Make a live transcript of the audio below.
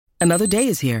Another day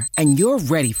is here, and you're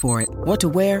ready for it. What to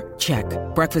wear? Check.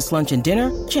 Breakfast, lunch, and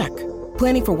dinner? Check.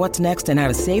 Planning for what's next and how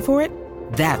to save for it?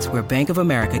 That's where Bank of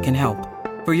America can help.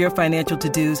 For your financial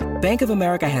to-dos, Bank of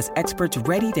America has experts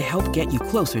ready to help get you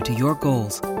closer to your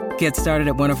goals. Get started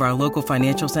at one of our local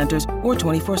financial centers or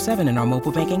 24/7 in our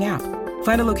mobile banking app.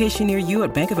 Find a location near you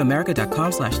at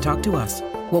bankofamerica.com/talktous.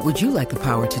 What would you like the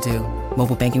power to do?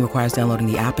 Mobile banking requires downloading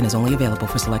the app and is only available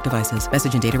for select devices.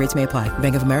 Message and data rates may apply.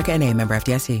 Bank of America N.A., member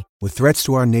FDIC. With threats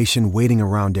to our nation waiting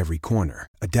around every corner,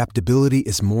 adaptability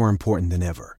is more important than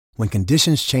ever. When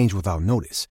conditions change without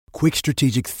notice, quick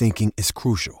strategic thinking is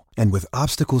crucial. And with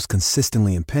obstacles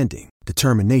consistently impending,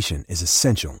 determination is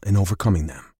essential in overcoming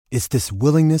them. It's this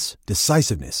willingness,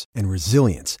 decisiveness, and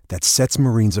resilience that sets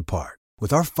Marines apart.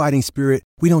 With our fighting spirit,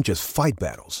 we don't just fight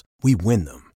battles, we win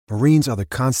them. Marines are the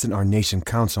constant our nation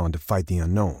counts on to fight the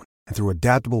unknown. And through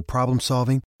adaptable problem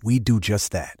solving, we do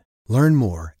just that. Learn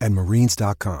more at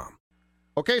marines.com.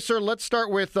 Okay, sir, let's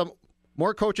start with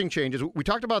more coaching changes. We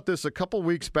talked about this a couple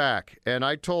weeks back, and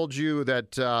I told you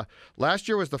that last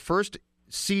year was the first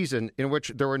season in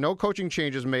which there were no coaching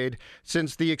changes made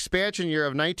since the expansion year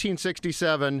of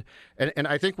 1967, and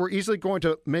I think we're easily going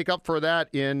to make up for that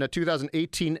in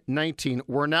 2018-19.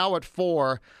 We're now at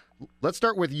 4. Let's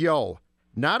start with Yo.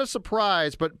 Not a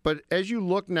surprise, but as you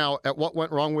look now at what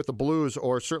went wrong with the Blues,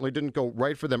 or certainly didn't go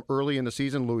right for them early in the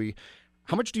season, Louis,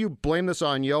 how much do you blame this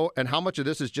on Yo, and how much of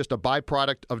this is just a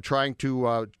byproduct of trying to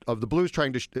of the Blues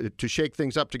trying to shake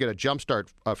things up to get a jump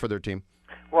start for their team?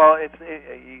 Well,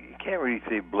 you can't really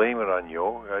say blame it on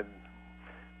Yo.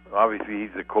 Obviously,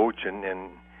 he's the coach, and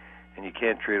you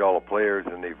can't trade all the players,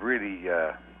 and they've really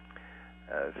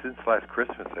since last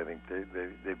Christmas, I think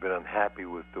they've been unhappy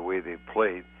with the way they've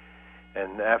played.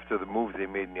 And after the moves they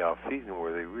made in the off-season,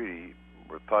 where they really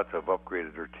were thought to have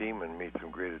upgraded their team and made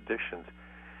some great additions,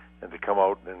 and to come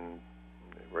out and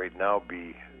right now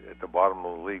be at the bottom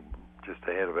of the league, just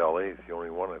ahead of LA, is the only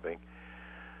one, I think.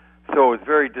 So it's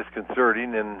very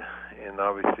disconcerting, and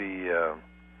obviously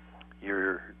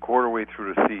you're a quarter way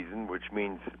through the season, which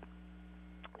means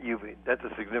that's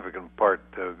a significant part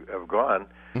have gone,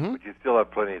 but you still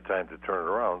have plenty of time to turn it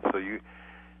around. So you,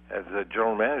 as a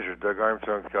general manager, Doug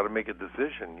Armstrong's got to make a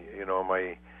decision. You know, am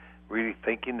I really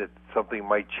thinking that something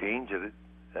might change?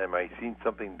 Am I seeing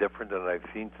something different than I've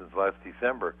seen since last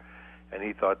December? And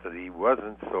he thought that he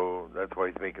wasn't, so that's why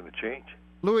he's making the change.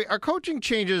 Louis, are coaching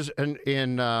changes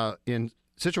in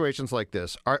situations like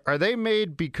this, are they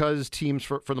made because teams,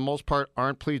 for the most part,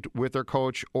 aren't pleased with their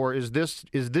coach, or is this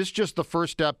just the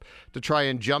first step to try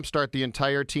and jumpstart the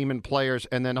entire team and players?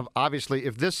 And then, obviously,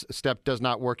 if this step does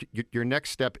not work, your next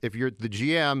step, if you're the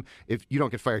GM, if you don't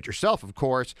get fired yourself, of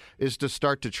course, is to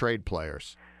start to trade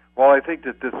players. Well, I think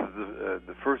that this is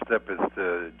the first step is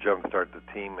to jumpstart the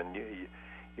team, and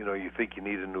you think you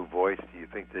need a new voice. You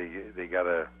think they got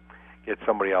to get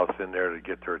somebody else in there to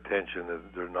get their attention.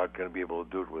 They're not going to be able to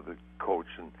do it with a coach,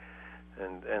 and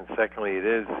secondly, it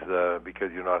is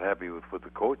because you're not happy with what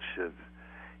the coach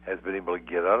has been able to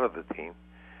get out of the team.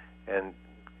 And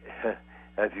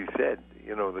as you said,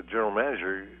 the general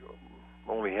manager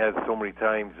only has so many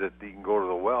times that he can go to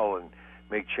the well and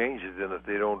make changes, and if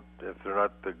they're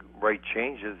not the right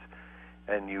changes,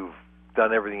 and you've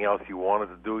done everything else you wanted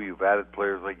to do, you've added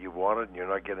players like you wanted, and you're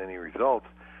not getting any results.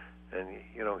 And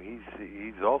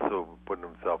he's also putting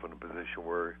himself in a position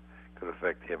where it could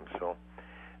affect him. So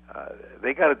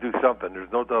they got to do something. There's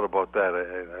no doubt about that.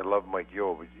 I love Mike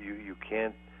Yo, but you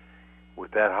can't,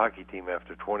 with that hockey team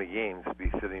after 20 games, be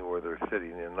sitting where they're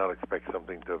sitting and not expect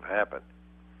something to have happened.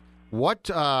 What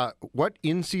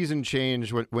in-season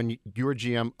change when you were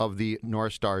GM of the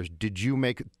North Stars did you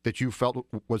make that you felt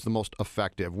was the most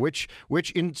effective? Which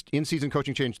in-season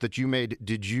coaching change that you made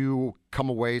did you come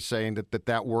away saying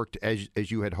that worked as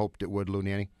you had hoped it would, Lou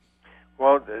Nanne?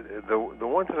 Well, the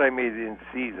ones that I made in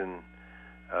season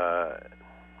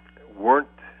weren't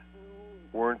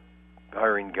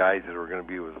hiring guys that were going to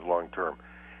be with us long term,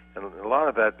 and a lot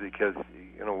of that because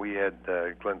we had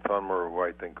Glenn Thunmer, who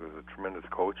I think was a tremendous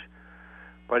coach.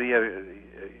 But he had,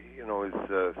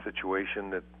 his situation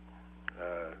that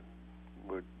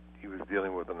he was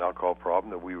dealing with an alcohol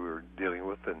problem that we were dealing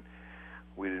with, and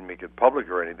we didn't make it public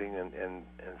or anything, and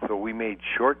so we made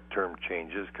short-term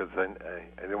changes because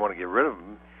I didn't want to get rid of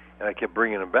him, and I kept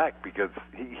bringing him back because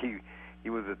he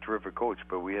was a terrific coach,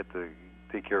 but we had to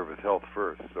take care of his health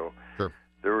first. So sure.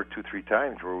 There were 2-3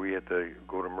 times where we had to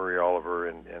go to Murray Oliver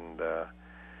and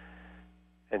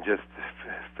just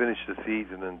finish the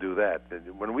season and do that.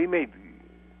 When we made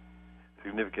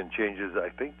significant changes, I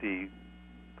think the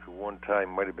one time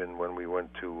might have been when we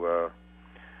went to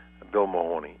Bill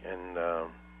Mahoney. And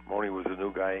Mahoney was a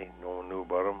new guy. No one knew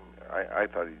about him. I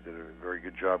thought he did a very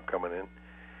good job coming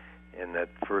in that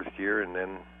first year, and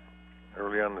then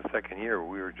early on in the second year,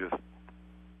 we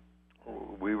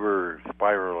were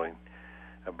spiraling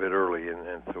a bit early,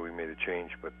 and so we made a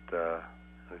change. But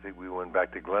I think we went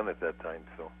back to Glenn at that time.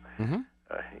 So,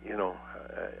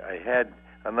 I had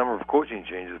a number of coaching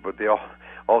changes, but they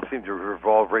all seemed to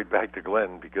revolve right back to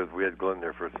Glenn because we had Glenn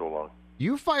there for so long.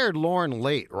 You fired Lauren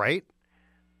late, right?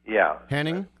 Yeah.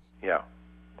 Henning? Yeah.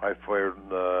 I fired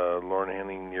Lauren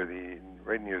Henning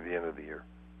right near the end of the year.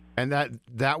 And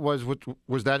that was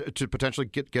that to potentially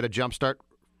get a jump start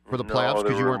for the playoffs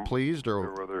because you weren't pleased, or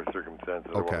there were other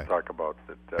circumstances okay. I won't talk about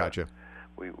that. Gotcha.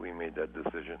 We made that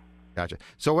decision. Gotcha.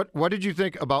 So what did you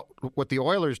think about what the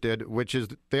Oilers did, which is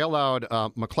they allowed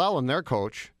McClellan, their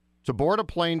coach, to board a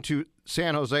plane to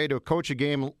San Jose to coach a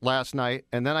game last night,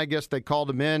 and then I guess they called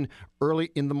him in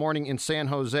early in the morning in San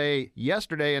Jose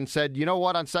yesterday and said, you know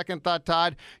what, on second thought,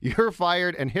 Todd, you're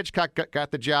fired, and Hitchcock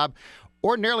got the job.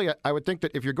 Ordinarily, I would think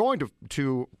that if you're going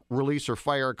to release or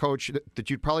fire a coach, that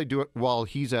you'd probably do it while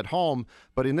he's at home.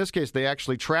 But in this case, they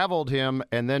actually traveled him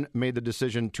and then made the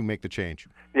decision to make the change.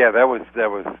 Yeah, that was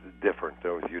different.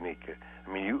 That was unique.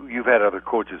 I mean, you've had other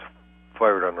coaches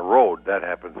fired on the road. That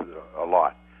happens a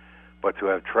lot. But to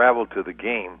have traveled to the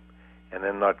game and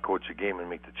then not coach a game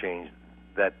and make the change,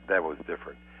 that was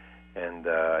different. And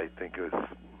I think it was,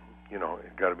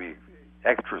 it got to be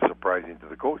extra surprising to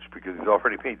the coach because he's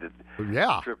already made the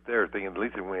trip there, thinking at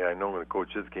least when I know I'm going to coach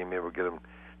this game, maybe we'll get him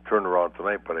turned around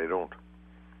tonight, but I don't.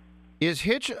 Is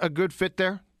Hitch a good fit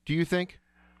there, do you think?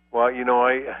 Well,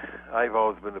 I've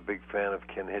always been a big fan of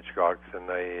Ken Hitchcock,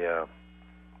 and I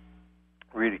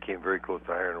really came very close to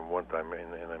hiring him one time,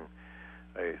 and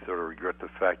I sort of regret the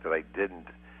fact that I didn't.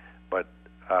 But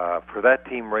for that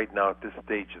team right now at this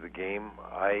stage of the game,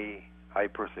 I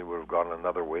personally would have gone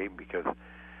another way because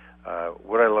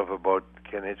what I love about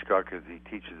Ken Hitchcock is he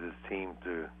teaches his team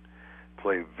to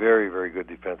play very, very good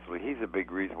defensively. He's a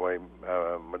big reason why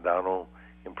Modano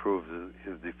improves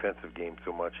his defensive game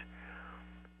so much.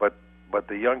 But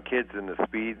the young kids and the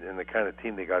speed and the kind of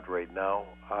team they got right now,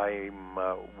 I'm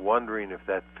wondering if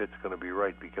that fit's going to be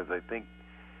right because I think,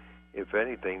 if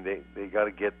anything, they got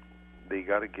to get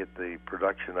the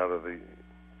production out of the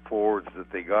forwards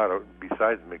that they got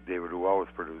besides McDavid, who always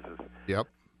produces. Yep.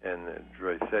 And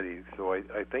Dreisaitl. So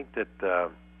I think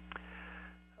that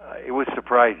it was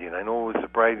surprising. I know it was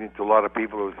surprising to a lot of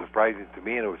people. It was surprising to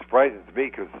me, and it was surprising to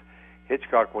me because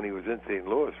Hitchcock, when he was in St.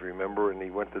 Louis, remember, and he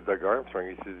went to Doug Armstrong,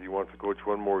 he says he wants to coach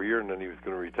one more year, and then he was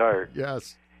going to retire.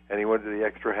 Yes. And he went to the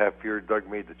extra half year. Doug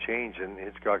made the change, and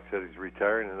Hitchcock said he's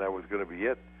retiring, and that was going to be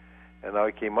it. And now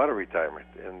he came out of retirement.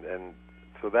 And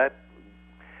so that,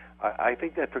 I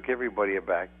think that took everybody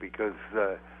aback because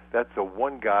that's the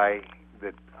one guy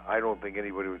that I don't think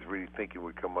anybody was really thinking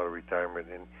would come out of retirement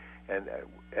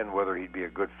and whether he'd be a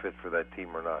good fit for that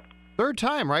team or not. Third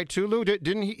time, right, Tulu?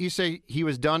 Didn't he say he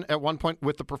was done at one point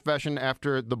with the profession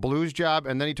after the Blues job,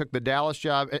 and then he took the Dallas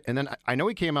job, and then I know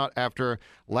he came out after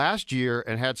last year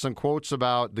and had some quotes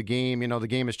about the game, the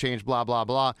game has changed, blah, blah,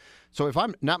 blah. So if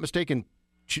I'm not mistaken,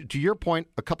 to your point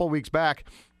a couple weeks back,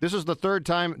 this is the third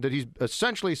time that he's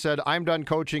essentially said, I'm done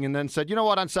coaching, and then said, you know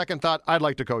what, on second thought, I'd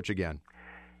like to coach again.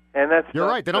 And You're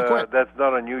right, they don't quit. That's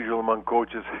not unusual among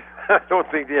coaches. I don't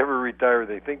think they ever retire.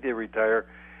 They think they retire,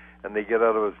 and they get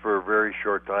out of it for a very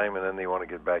short time, and then they want to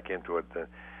get back into it.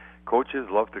 Coaches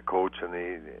love to coach, and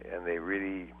they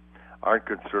really aren't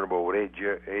concerned about what age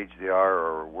they are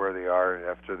or where they are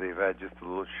after they've had just a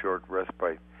little short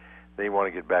respite. They want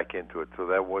to get back into it. So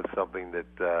that was something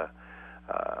that,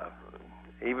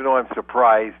 even though I'm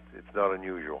surprised, it's not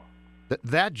unusual.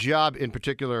 That job in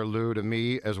particular, Lou, to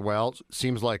me as well,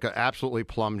 seems like an absolutely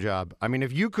plum job. I mean,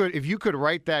 if you could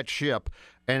right that ship,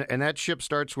 and that ship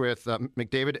starts with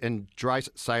McDavid and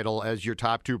Dreisaitl as your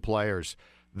top two players,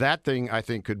 that thing I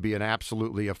think could be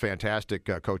a fantastic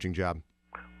coaching job.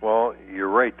 Well, you're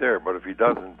right there, but if he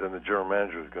doesn't, then the general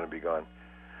manager is going to be gone.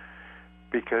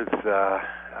 Because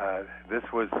I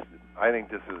think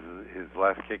this is his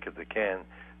last kick at the can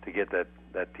to get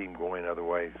that team going.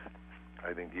 Otherwise,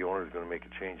 I think the owner is going to make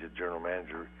a change at general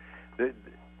manager.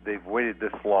 They've waited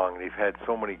this long. They've had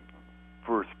so many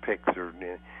first picks,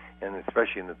 and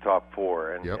especially in the top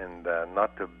four, and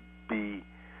not to be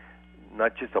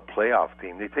not just a playoff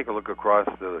team. They take a look across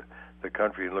the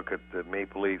country and look at the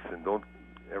Maple Leafs, and don't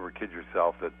ever kid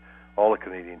yourself that all the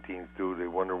Canadian teams do. They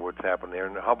wonder what's happened there.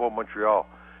 And how about Montreal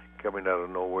coming out of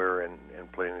nowhere and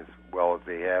playing as well as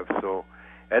they have? So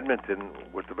Edmonton,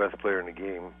 with the best player in the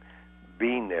game,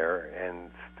 being there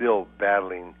and still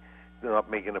battling, not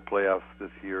making the playoffs this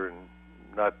year and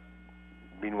not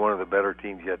being one of the better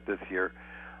teams yet this year,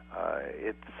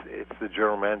 it's the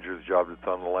general manager's job that's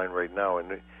on the line right now,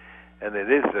 and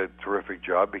it is a terrific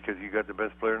job because you got the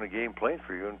best player in the game playing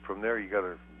for you, and from there you got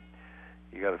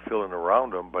to fill in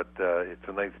around them. But it's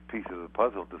a nice piece of the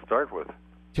puzzle to start with.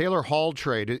 Taylor Hall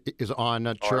trade is on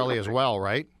Chiarelli as well,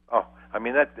 right? Oh, I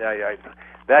mean that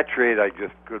trade I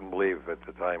just couldn't believe at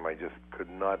the time. I just could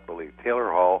not believe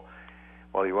Taylor Hall.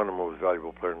 Well, he won the most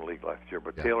valuable player in the league last year,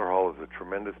 but yeah. Taylor Hall is a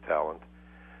tremendous talent.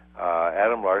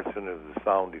 Adam Larson is a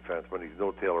sound defenseman. He's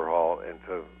no Taylor Hall, and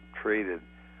so traded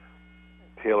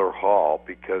Taylor Hall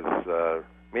because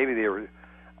maybe they were.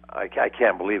 I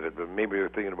can't believe it, but maybe they were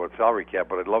thinking about salary cap.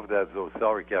 But I'd love to have those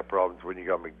salary cap problems when you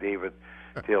got McDavid,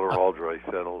 Taylor Hall,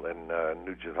 Draisaitl, and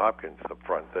Nugent Hopkins up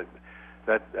front.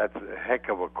 That's a heck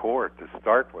of a core to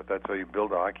start with. That's how you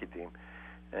build a hockey team.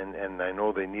 And I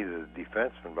know they needed a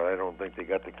defenseman, but I don't think they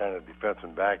got the kind of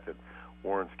defenseman back that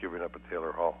Warren's giving up at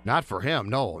Taylor Hall. Not for him,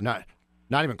 no. Not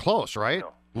even close, right?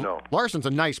 No. Larson's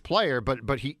a nice player,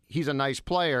 but he's a nice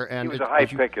player. And he was a high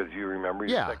pick, as you remember.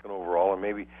 He was second overall, and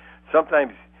maybe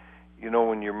sometimes,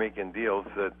 when you're making deals,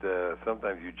 that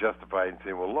sometimes you justify it and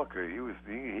say, well, look,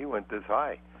 he went this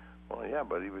high. Well, yeah,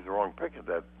 but he was the wrong pick at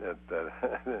that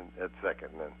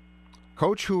second. Then.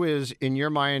 Coach, who is, in your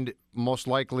mind, most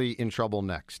likely in trouble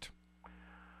next?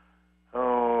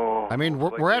 Oh. I mean,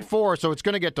 we're at 4, so it's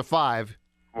going to get to 5.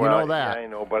 Well, you know that. Yeah, I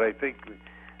know, but I think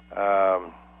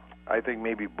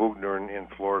maybe Bugner in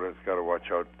Florida's got to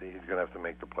watch out. He's going to have to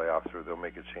make the playoffs, or they'll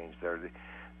make a change there.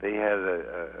 They had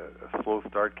a slow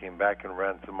start, came back and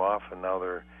ran some off, and now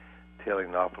they're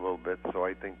tailing off a little bit. So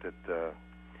I think that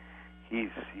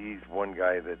he's one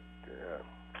guy that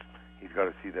he's got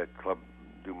to see that club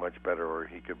do much better, or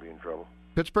he could be in trouble.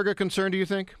 Pittsburgh a concern, do you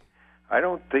think? I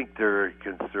don't think they're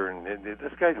concerned.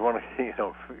 This guy's won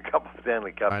a couple of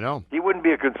Stanley Cups. I know. He wouldn't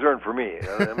be a concern for me.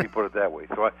 Let me put it that way.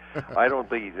 So I don't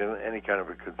think he's in any kind of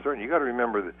a concern. You got to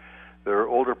remember that their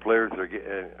older players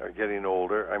are getting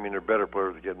older. I mean, their better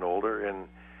players are getting older,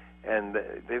 and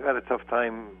they've had a tough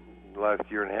time the last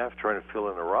year and a half trying to fill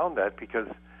in around that because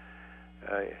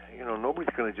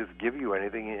nobody's going to just give you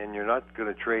anything, and you're not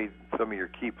going to trade some of your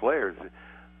key players.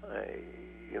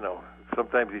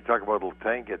 Sometimes you talk about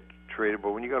Letang get traded,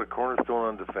 but when you got a cornerstone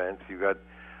on defense, you got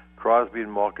Crosby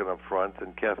and Malkin up front,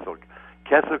 and Kessel.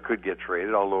 Kessel could get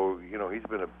traded, although he's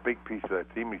been a big piece of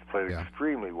that team. He's played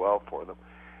extremely well for them,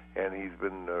 and he's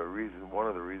been one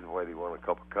of the reasons why they won a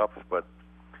couple cups. But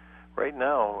right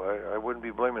now, I wouldn't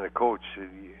be blaming the coach.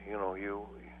 You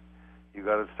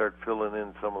got to start filling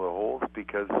in some of the holes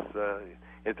because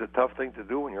it's a tough thing to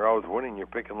do when you're always winning. You're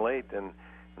picking late, and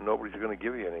nobody's going to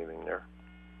give you anything there.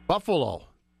 Buffalo.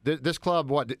 This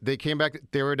club, they came back,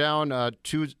 they were down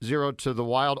 2-0 to the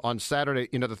Wild on Saturday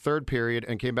into the third period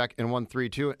and came back and won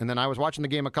 3-2. And then I was watching the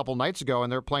game a couple nights ago,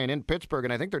 and they're playing in Pittsburgh,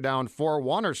 and I think they're down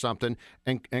 4-1 or something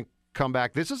and come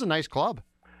back. This is a nice club.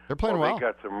 They're playing well. They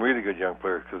got some really good young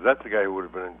players because that's the guy who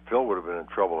Phil would have been in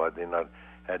trouble had they not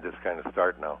had this kind of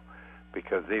start now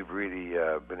because they've really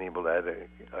been able to add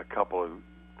a couple of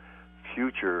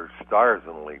future stars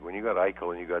in the league. When you got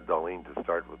Eichel and you got Dahlin to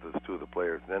start with those two of the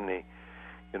players, and then they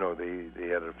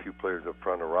had a few players up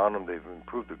front around them. They've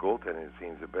improved the goaltending, it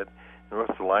seems, a bit. And the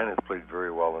rest of the line has played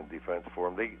very well in defense for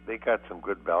them. They got some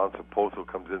good balance. Oposo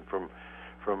comes in from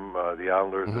the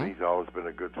Islanders, and he's always been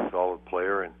a good, solid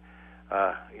player. And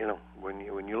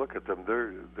when you look at them,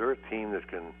 they're a team that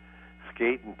can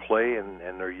skate and play, and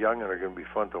they're young and are going to be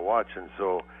fun to watch. And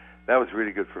so that was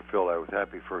really good for Phil. I was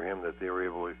happy for him that they were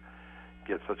able to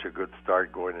get such a good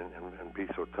start going and be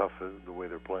so tough the way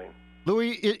they're playing.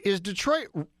 Louis, is Detroit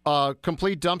a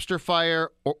complete dumpster fire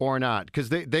or not? Because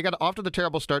they got off to the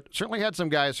terrible start, certainly had some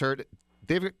guys hurt.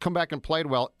 They've come back and played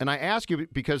well. And I ask you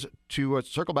because to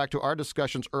circle back to our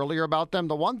discussions earlier about them,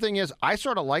 the one thing is I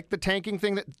sort of like the tanking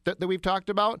thing that we've talked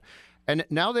about. And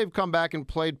now they've come back and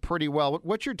played pretty well.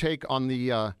 What's your take on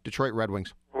the Detroit Red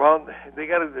Wings? Well, they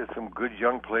got some good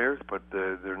young players, but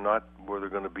they're not where they're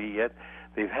going to be yet.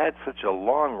 They've had such a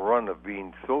long run of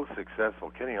being so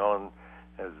successful. Kenny Holland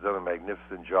has done a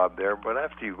magnificent job there, but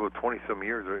after you go 20-some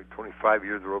years or 25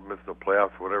 years without missing the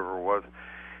playoffs, whatever it was,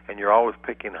 and you're always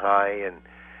picking high,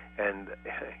 and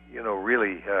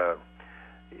really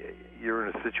you're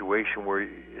in a situation where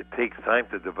it takes time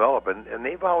to develop, and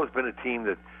they've always been a team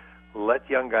that let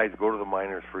young guys go to the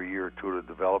minors for a year or two to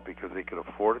develop because they could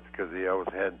afford it, because they always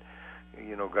had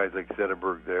guys like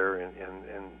Zetterberg there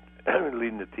and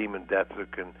leading the team in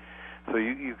Datsuk, and so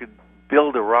you could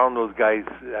build around those guys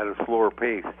at a slower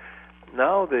pace.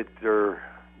 Now that their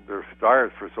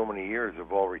stars for so many years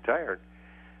have all retired,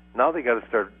 now they got to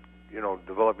start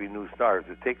developing new stars.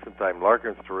 It takes some time.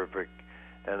 Larkin's terrific,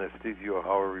 Anastasio,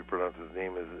 however you pronounce his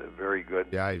name, is very good.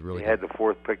 Yeah, he really had the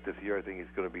 4th pick this year. I think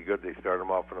he's going to be good. They start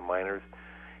him off in the minors.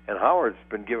 And Howard's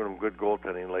been giving him good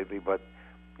goaltending lately, but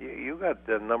you got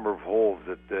a number of holes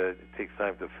that it takes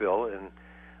time to fill, and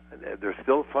they're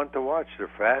still fun to watch.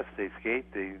 They're fast, they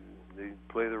skate, they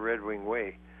play the Red Wing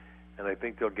way, and I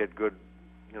think they'll get good,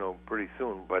 pretty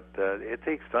soon. But it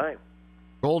takes time.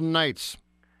 Golden Knights,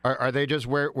 are they just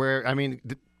where I mean,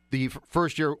 the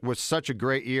first year was such a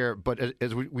great year, but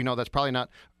as we know, that's probably not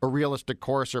a realistic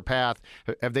course or path.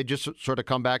 Have they just sort of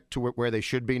come back to where they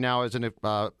should be now as an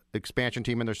expansion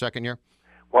team in their second year?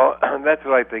 Well, that's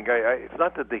what I think. It's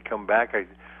not that they come back.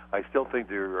 I still think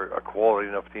they're a quality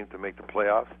enough team to make the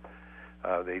playoffs.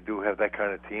 They do have that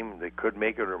kind of team. They could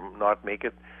make it or not make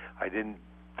it. I didn't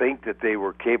think that they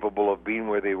were capable of being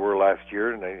where they were last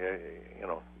year, and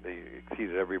they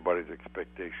exceeded everybody's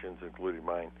expectations, including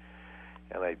mine.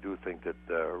 And I do think that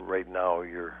right now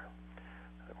you're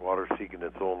water seeking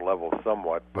its own level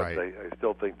somewhat, but right. I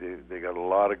still think they got a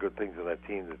lot of good things in that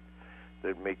team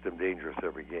that make them dangerous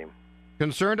every game.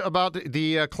 Concerned about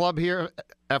the club here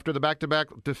after the back-to-back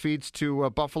defeats to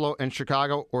Buffalo and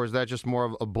Chicago, or is that just more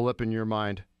of a blip in your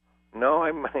mind? No,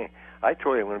 I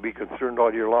told you I'm going to be concerned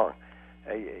all year long.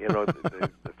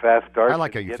 The fast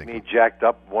start get me jacked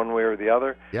up one way or the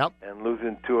other. Yep. And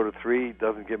losing 2 out of 3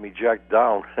 doesn't get me jacked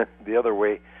down the other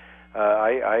way.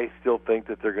 I still think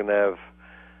that they're going to have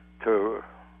to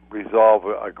resolve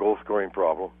a goal-scoring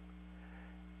problem.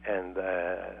 And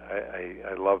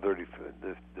I love their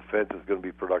defense is going to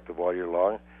be productive all year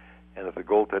long. And if the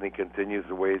goaltending continues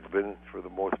the way it's been for the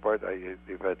most part,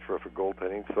 they've had terrific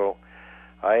goaltending. So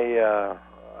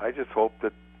I just hope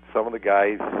that some of the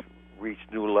guys reach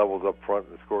new levels up front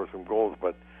and score some goals.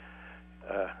 But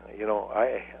I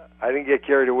didn't get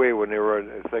carried away when they were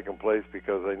in second place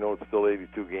because I know it's still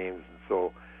 82 games.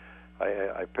 So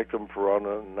I picked them for on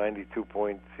a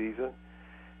 92-point season.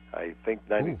 I think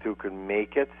 92 can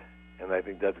make it, and I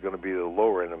think that's going to be the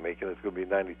lower end of making it. It's going to be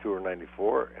 92 or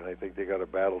 94, and I think they got a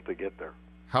battle to get there.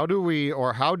 How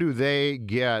do they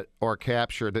get or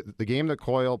capture the game that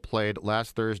Coyle played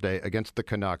last Thursday against the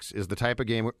Canucks is the type of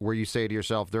game where you say to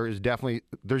yourself, there's definitely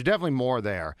more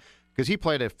there, because he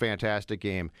played a fantastic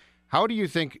game. How do you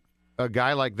think a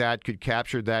guy like that could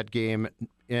capture that game?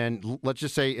 And let's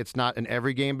just say it's not an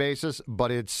every game basis, but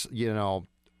it's,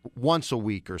 once a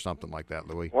week or something like that,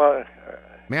 Louis. Well,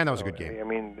 man, that was a good game. I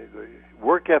mean,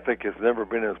 work ethic has never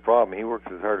been his problem. He works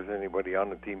as hard as anybody on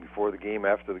the team before the game,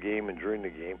 after the game, and during the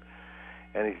game.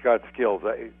 And he's got skills.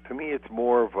 To me, it's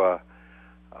more of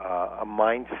a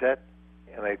mindset,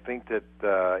 and I think that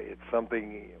it's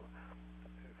something.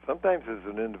 Sometimes,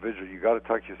 as an individual, you got to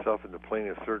talk yourself into playing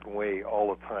a certain way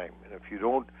all the time. And if you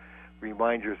don't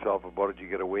remind yourself about it, you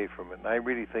get away from it. And I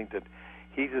really think that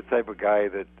he's the type of guy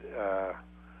that.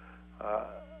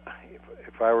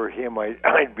 If I were him,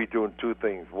 I'd be doing 2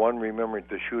 things. One, remembering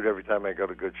to shoot every time I got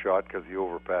a good shot because he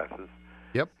overpasses.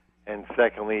 Yep. And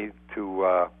secondly,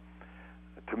 to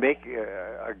make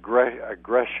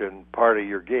aggression part of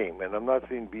your game. And I'm not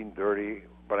saying being dirty,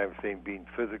 but I'm saying being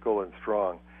physical and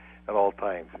strong at all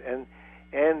times. And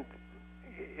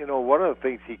one of the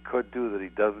things he could do that he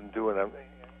doesn't do, and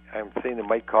I'm saying it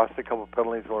might cost a couple of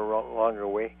penalties along the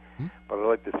way, but I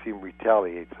like to see him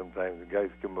retaliate sometimes. The guys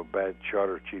give him a bad shot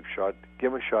or a cheap shot.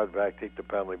 Give him a shot back, take the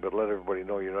penalty, but let everybody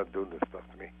know you're not doing this stuff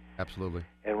to me. Absolutely.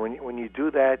 And when you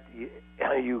do that,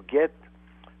 you get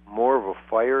more of a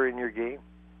fire in your game,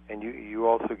 and you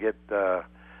also get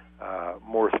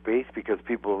more space because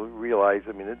people realize,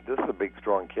 this is a big,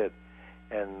 strong kid.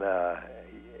 And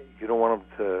you don't want him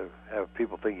to have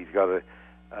people think he's got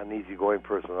an easygoing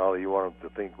personality. You want him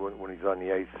to think when he's on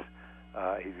the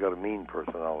ice, he's got a mean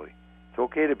personality. It's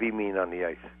okay to be mean on the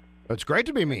ice. It's great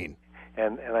to be mean.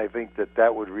 And I think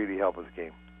that would really help his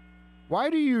game. Why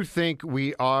do you think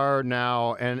we are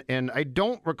now, and I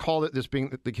don't recall this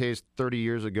being the case 30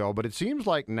 years ago, but it seems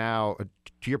like now,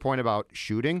 to your point about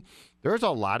shooting, there's a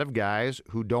lot of guys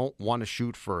who don't want to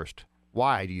shoot first.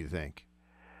 Why, do you think?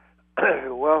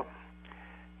 Well,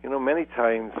 many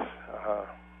times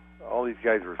all these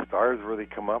guys are stars where they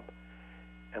come up,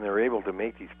 and they're able to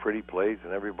make these pretty plays,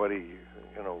 and everybody,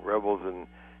 revels and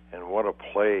what a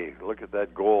play! Look at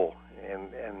that goal,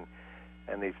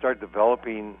 and they start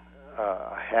developing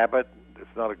a habit.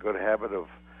 It's not a good habit of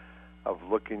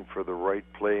looking for the right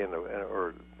play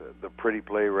or the pretty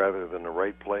play rather than the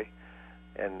right play,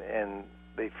 and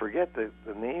they forget that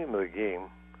the name of the game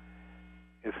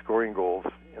is scoring goals,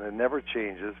 and it never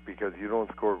changes because you don't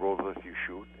score goals unless you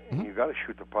shoot, and you got to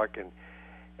shoot the puck.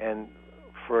 And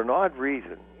for an odd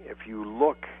reason, if you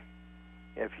look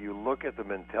at the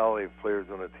mentality of players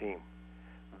on a team,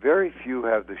 very few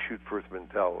have the shoot first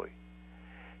mentality.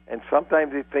 And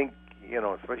sometimes they think,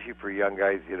 especially for young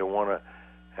guys, you don't want to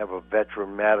have a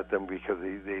veteran mad at them because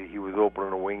he was open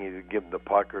in the wing, you give them the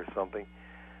puck or something.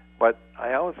 But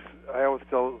I always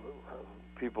tell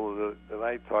people that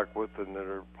I talk with and that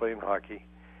are playing hockey,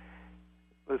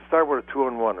 let's start with a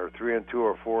 2-on-1 or 3-on-2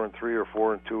 or 4-on-3 or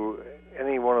 4-on-2,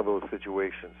 any one of those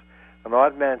situations. An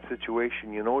odd man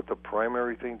situation, you know what the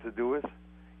primary thing to do is?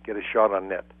 Get a shot on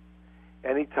net.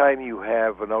 Anytime you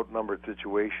have an outnumbered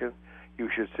situation, you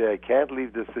should say, I can't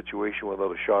leave this situation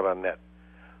without a shot on net.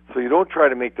 So you don't try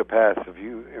to make the pass if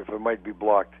it might be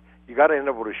blocked. You got to end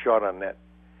up with a shot on net.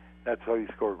 That's how you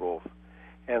score goals.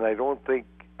 And I don't think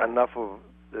enough of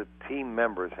the team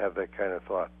members have that kind of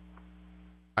thought.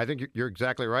 I think you're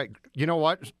exactly right. You know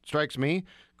what strikes me?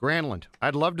 Granlund.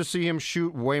 I'd love to see him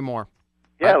shoot way more.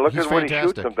 Yeah, look at when fantastic. he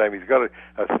shoots sometimes. He's got a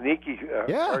sneaky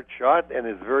hard shot and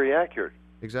is very accurate.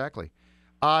 Exactly.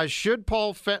 Should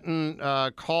Paul Fenton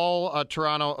call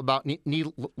Toronto about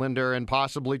Nylander and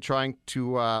possibly trying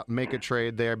to make a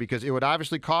trade there? Because it would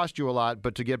obviously cost you a lot,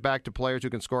 but to get back to players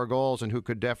who can score goals and who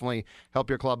could definitely help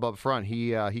your club up front,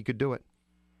 he could do it.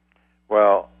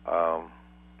 Well,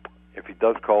 if he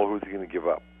does call, who's he going to give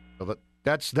up? Well,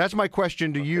 that's my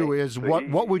question to you is so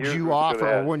what would you offer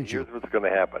or wouldn't you? Here's what's going to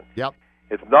happen. Yep.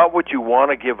 It's not what you want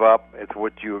to give up, it's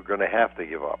what you're going to have to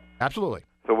give up. Absolutely.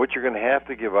 So what you're going to have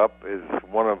to give up is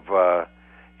one of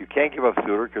you can't give up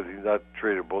Suter because he's not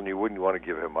tradable, and you wouldn't want to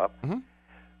give him up. Mm-hmm.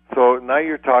 So now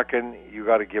you're talking you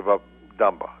got to give up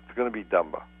Dumba. It's going to be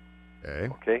Dumba.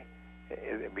 Okay?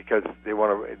 Because they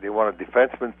want a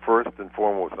defenseman first and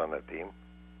foremost on that team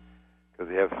because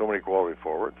they have so many quality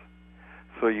forwards.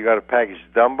 So you got to package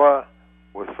Dumba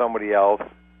with somebody else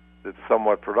that's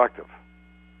somewhat productive.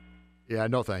 Yeah,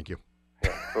 no, thank you.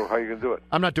 Yeah. So how are you going to do it?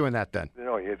 I'm not doing that then.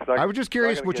 It's not. I was just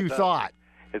curious what you thought.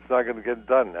 It's not going to get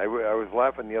done. I was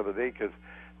laughing the other day because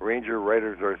Ranger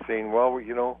writers are saying, well,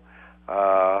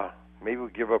 maybe we'll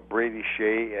give up Brady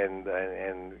Shea and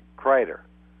Kreider.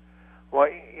 Well,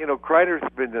 Kreider's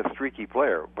been a streaky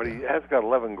player, but he has got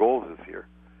 11 goals this year.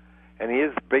 And he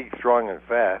is big, strong, and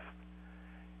fast.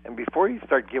 And before you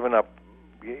start giving up,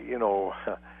 a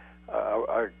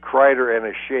Kreider and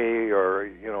a Shea or,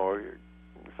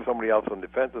 somebody else on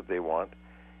defense that they want,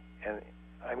 and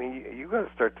I mean, you got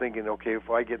to start thinking, okay, if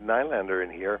I get Nylander in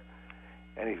here,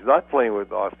 and he's not playing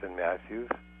with Austin Matthews,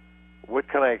 what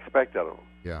can I expect out of him?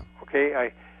 Yeah.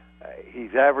 Okay,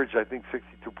 he's averaged, I think,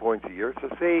 62 points a year. So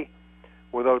say,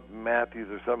 without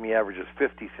Matthews or something, he averages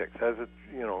 56. Has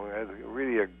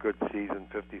really a good season,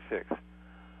 56.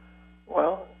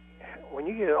 Well, when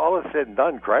you get all this said and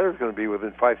done, Kreider's going to be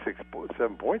within 5, 6,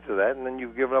 7 points of that, and then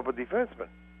you've given up a defenseman.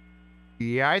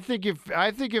 Yeah, I think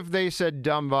if they said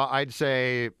Dumba, I'd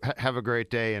say have a great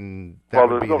day, and that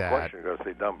would be that. Well, there's no question you're going to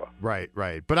say Dumba. Right.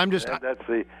 But I'm just that's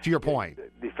to your point.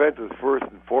 Defense is first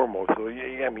and foremost. So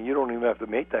I mean, you don't even have to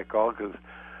make that call because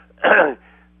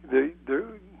they're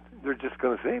just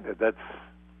going to say that. That's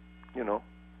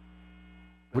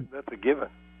that's a given.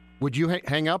 Would you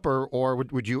hang up, or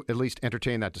would you at least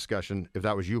entertain that discussion if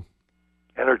that was you?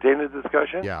 Entertain the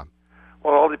discussion? Yeah.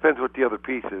 Well, it all depends what the other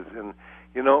piece is, and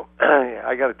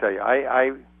I got to tell you,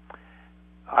 I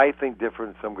think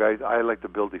different than some guys. I like to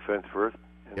build defense first.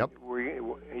 And yep.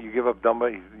 You give up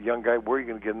Dumba, he's a young guy. Where are you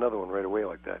going to get another one right away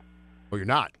like that? Well, you're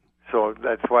not. So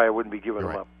that's why I wouldn't be giving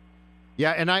him up.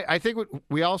 Yeah, and I think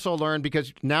we also learned,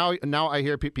 because now I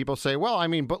hear people say, well, I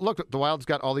mean, but look, the Wild's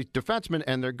got all these defensemen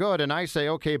and they're good, and I say,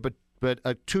 okay, but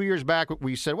 2 yebut back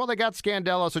we said, well, they got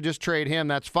Scandella, so just trade him,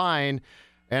 that's fine.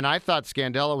 And I thought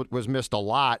Scandella was missed a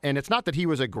lot. And it's not that he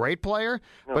was a great player,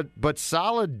 no. but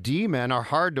solid D-men are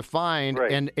hard to find.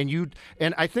 Right. And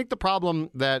I think the problem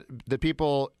that the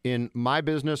people in my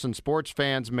business and sports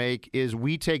fans make is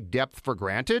we take depth for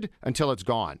granted until it's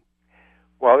gone.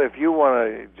 Well, if you want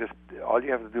to just, all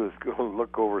you have to do is go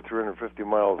look over 350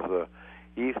 miles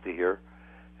east of here,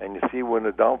 and you see when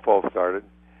the downfall started.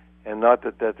 And not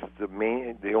that that's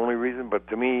the only reason, but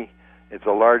to me, it's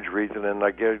a large reason, and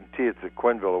I guarantee it's at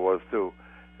Quenneville it was too,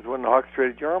 is when the Hawks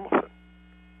traded Jarmelson.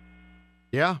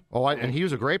 Yeah. Oh, and he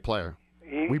was a great player.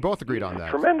 We both agreed on that.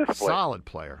 Tremendous player. Solid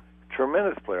player.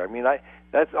 Tremendous player. I mean,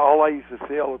 that's all I used to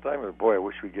say all the time. Boy, I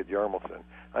wish we'd get Jarmelson.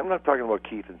 I'm not talking about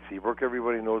Keith and Seabrook.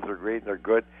 Everybody knows they're great and they're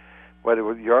good. But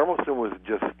Jarmelson was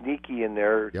just sneaky in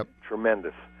there. Yep.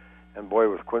 Tremendous. And boy,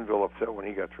 was Quenneville upset when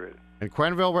he got traded. And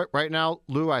Quenneville right now,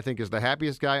 Lou, I think is the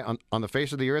happiest guy on the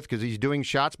face of the earth because he's doing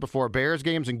shots before Bears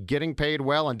games and getting paid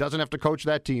well and doesn't have to coach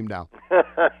that team now.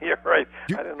 You're right.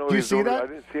 I didn't know do you see that? I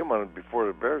didn't see him on it before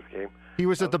the Bears game. He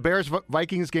was at the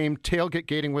Bears-Vikings game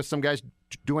tailgating with some guys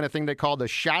doing a thing they call the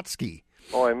shot ski.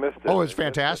 Oh, I missed it. Oh, it was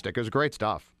fantastic. It was great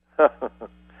stuff.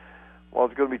 Well,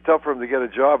 it's going to be tough for him to get a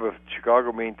job if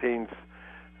Chicago maintains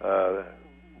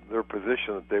their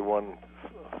position that they won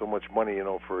so much money,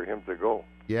 for him to go.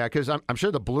 Yeah, because I'm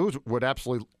sure the Blues would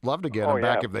absolutely love to get him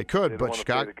back if they could, but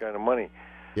Chicago, pay the kind of money.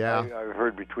 Yeah, I've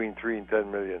heard between $3 and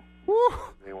 $10 million. Woo.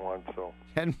 They want so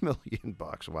 $10 million.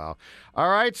 Wow. All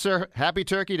right, sir. Happy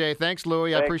Turkey Day. Thanks,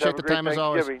 Louie. I appreciate the time as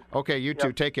always. Okay, you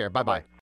too. Take care. Bye-bye.